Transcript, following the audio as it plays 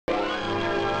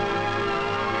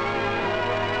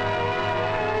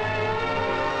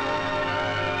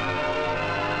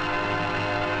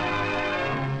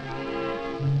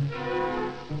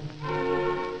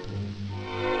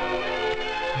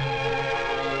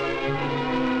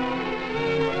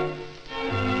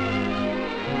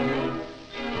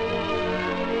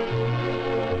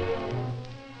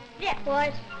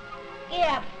horse. Get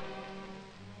up.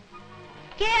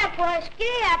 Get up, horse,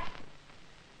 get up.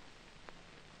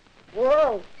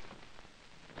 Whoa.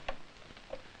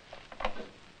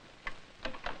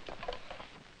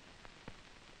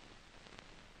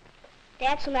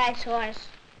 That's a nice horse.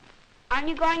 Aren't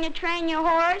you going to train your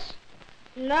horse?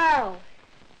 No.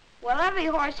 Well, every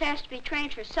horse has to be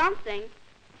trained for something.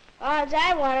 All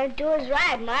I want to do is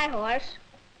ride my horse.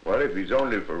 Well, if he's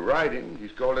only for riding,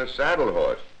 he's called a saddle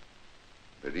horse.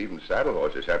 But even saddle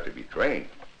horses have to be trained.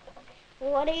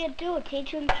 Well, what do?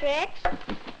 Teach him tricks?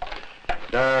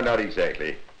 No, not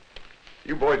exactly.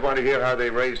 You boys want to hear how they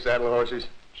raise saddle horses?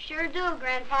 Sure do,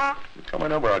 Grandpa. Come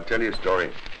on over, I'll tell you a story.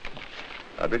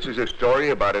 Now, this is a story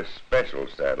about a special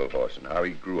saddle horse and how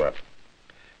he grew up.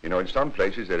 You know, in some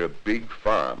places there are big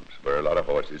farms where a lot of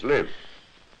horses live.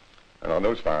 And on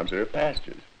those farms there are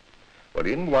pastures. Well,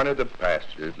 in one of the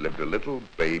pastures lived a little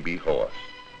baby horse.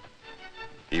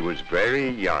 He was very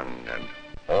young and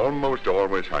almost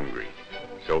always hungry,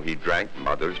 so he drank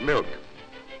mother's milk.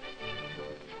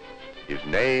 His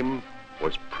name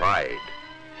was Pride.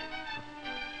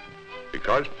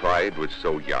 Because Pride was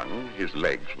so young, his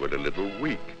legs were a little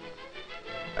weak,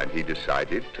 and he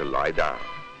decided to lie down.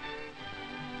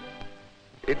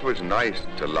 It was nice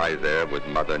to lie there with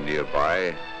Mother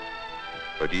nearby,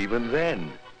 but even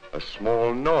then, a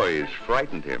small noise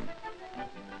frightened him.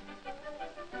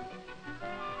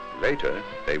 Later,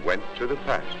 they went to the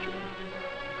pasture.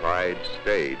 Pride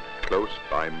stayed close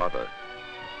by Mother.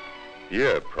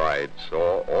 Here, Pride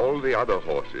saw all the other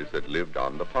horses that lived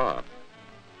on the farm.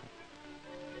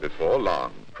 Before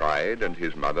long, Pride and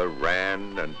his mother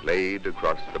ran and played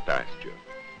across the pasture.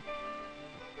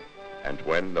 And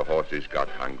when the horses got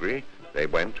hungry, they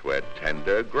went where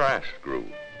tender grass grew.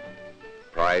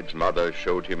 Pride's mother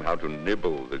showed him how to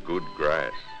nibble the good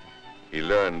grass. He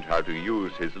learned how to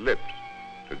use his lips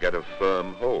to get a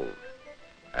firm hold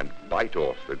and bite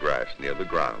off the grass near the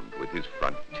ground with his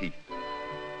front teeth.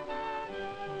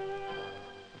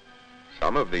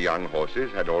 Some of the young horses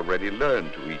had already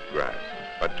learned to eat grass,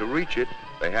 but to reach it,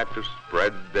 they had to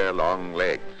spread their long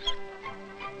legs.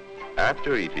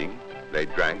 After eating, they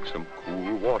drank some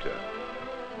cool water.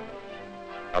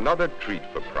 Another treat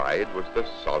for Pride was the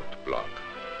salt block.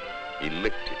 He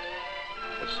licked it.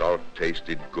 The salt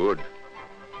tasted good.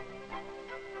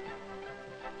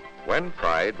 When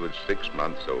Pride was 6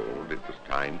 months old, it was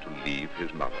time to leave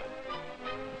his mother.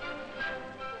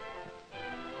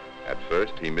 At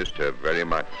first, he missed her very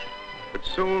much, but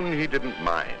soon he didn't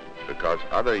mind because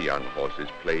other young horses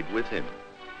played with him.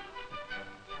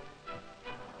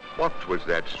 What was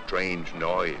that strange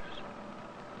noise?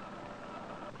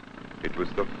 It was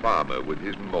the farmer with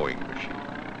his mowing machine.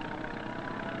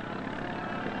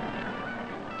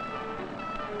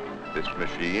 This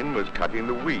machine was cutting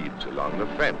the weeds along the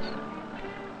fence.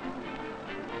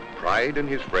 Pride and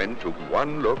his friend took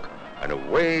one look, and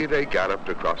away they galloped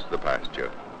across the pasture.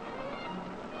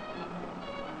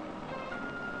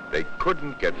 They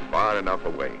couldn't get far enough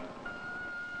away.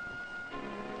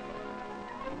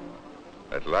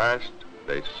 At last,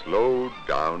 they slowed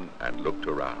down and looked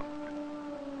around.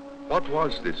 What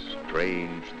was this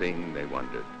strange thing, they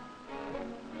wondered?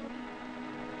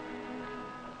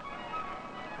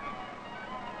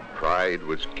 Pride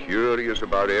was curious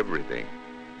about everything.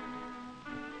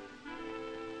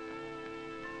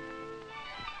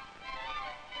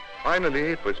 Finally,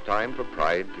 it was time for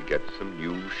Pride to get some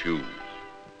new shoes.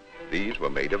 These were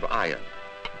made of iron,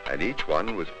 and each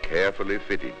one was carefully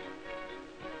fitted.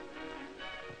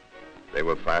 They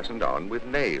were fastened on with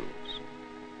nails.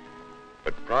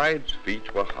 But Pride's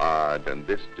feet were hard, and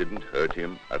this didn't hurt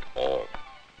him at all.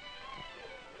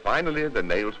 Finally, the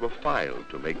nails were filed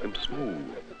to make them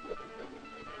smooth.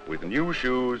 With new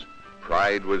shoes,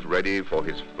 Pride was ready for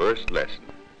his first lesson.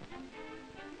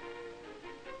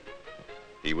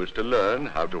 He was to learn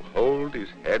how to hold his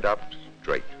head up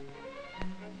straight.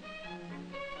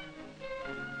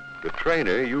 The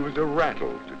trainer used a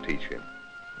rattle to teach him.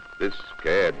 This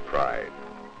scared Pride.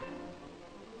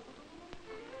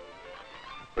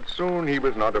 But soon he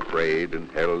was not afraid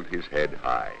and held his head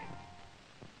high.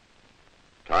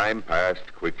 Time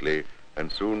passed quickly,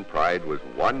 and soon Pride was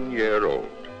 1 year old.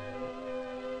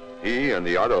 He and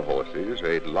the other horses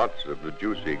ate lots of the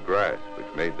juicy grass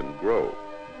which made them grow.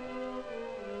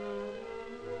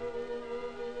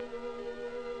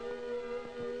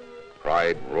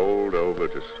 Pride rolled over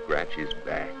to scratch his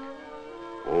back.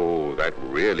 Oh, that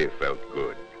really felt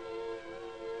good.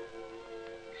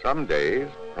 Some days,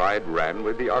 Pride ran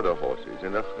with the other horses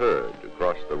in a herd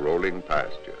across the rolling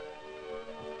pasture.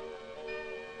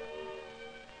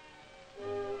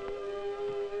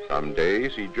 Some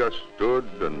days he just stood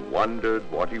and wondered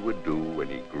what he would do when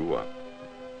he grew up.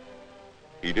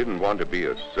 He didn't want to be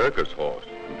a circus horse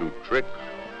and do tricks,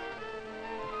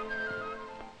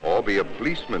 or be a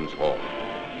policeman's horse,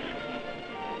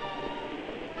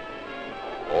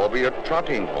 or be a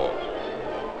trotting horse,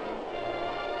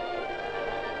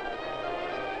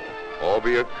 or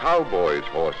be a cowboy's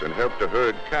horse and help to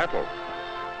herd cattle.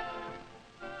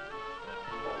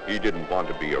 He didn't want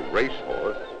to be a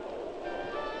racehorse,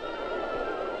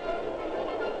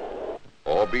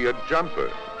 or be a jumper,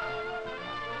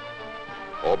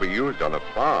 or be used on a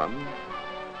farm.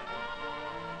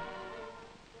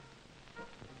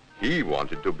 He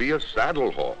wanted to be a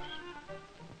saddle horse.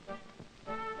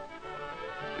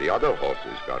 The other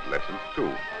horses got lessons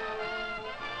too.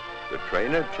 The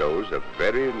trainer chose a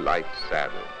very light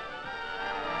saddle.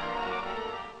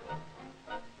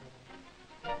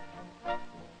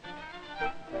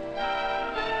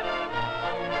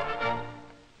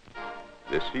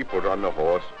 This he put on the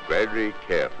horse very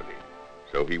carefully,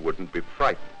 so he wouldn't be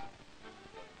frightened.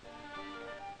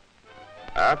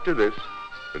 After this,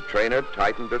 the trainer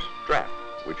tightened a strap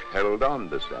which held on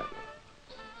the saddle.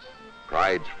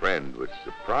 Pride's friend was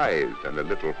surprised and a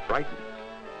little frightened.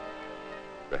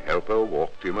 The helper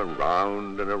walked him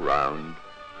around and around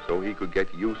so he could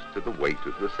get used to the weight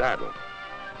of the saddle.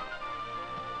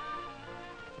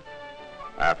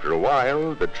 After a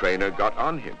while, the trainer got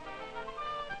on him.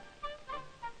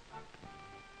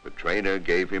 The trainer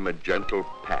gave him a gentle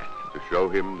pat to show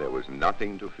him there was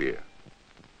nothing to fear.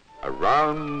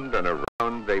 Around and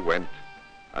around they went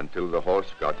until the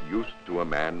horse got used to a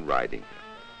man riding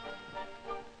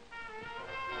him.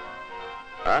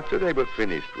 After they were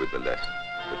finished with the lesson,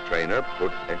 the trainer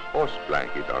put a horse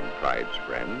blanket on Pride's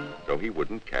friend so he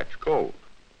wouldn't catch cold.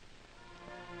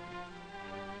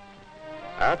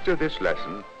 After this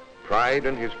lesson, Pride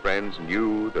and his friends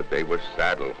knew that they were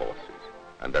saddle horses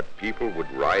and that people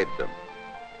would ride them.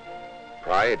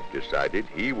 Pride decided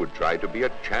he would try to be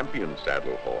a champion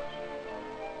saddle horse.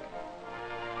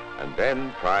 And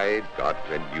then Pride got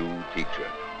a new teacher.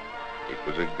 It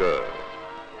was a girl.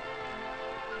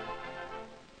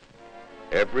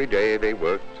 Every day they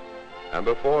worked, and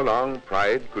before long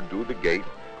Pride could do the gait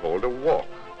called a walk.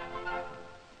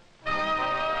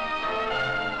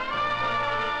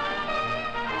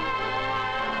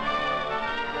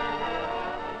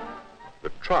 The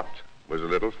trot was a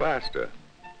little faster.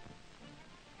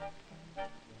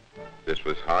 This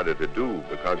was harder to do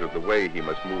because of the way he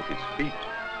must move his feet.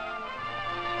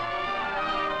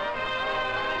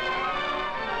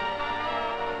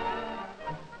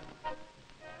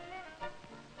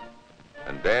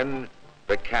 And then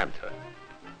the canter.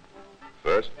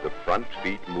 First the front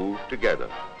feet moved together,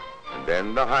 and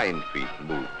then the hind feet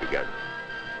moved together.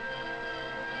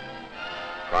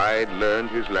 Pride learned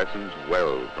his lessons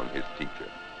well from his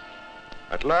teacher.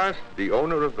 At last, the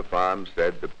owner of the farm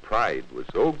said that Pride was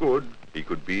so good he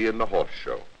could be in the horse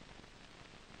show.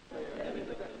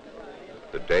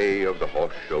 The day of the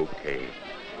horse show came.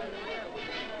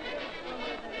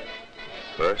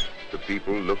 First, the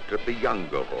people looked at the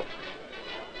younger horses.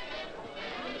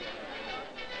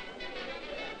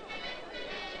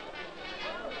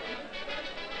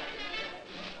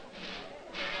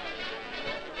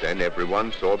 Then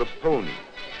everyone saw the pony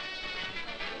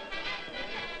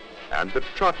and the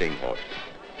trotting horses.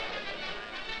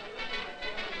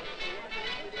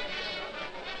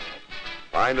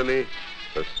 Finally,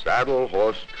 the saddle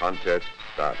horse contest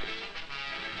started.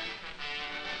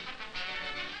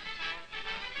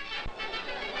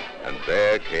 And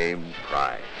there came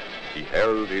Pride. He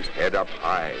held his head up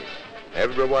high.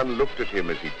 Everyone looked at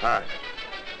him as he passed.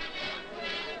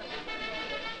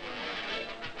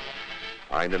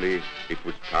 Finally, it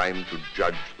was time to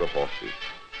judge the horses.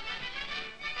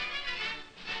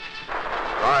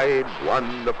 Pride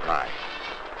won the prize.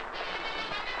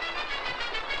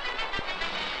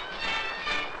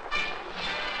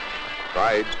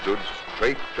 Pride stood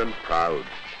straight and proud.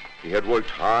 He had worked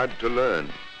hard to learn.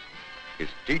 His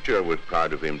teacher was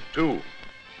proud of him, too.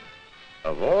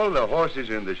 Of all the horses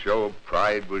in the show,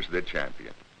 Pride was the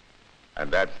champion.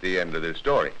 And that's the end of the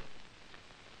story.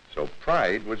 So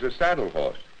Pride was a saddle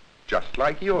horse, just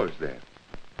like yours there.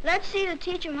 Let's see you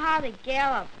teach him how to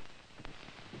gallop.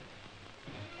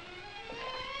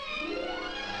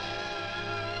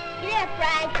 Here,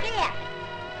 Pride, here.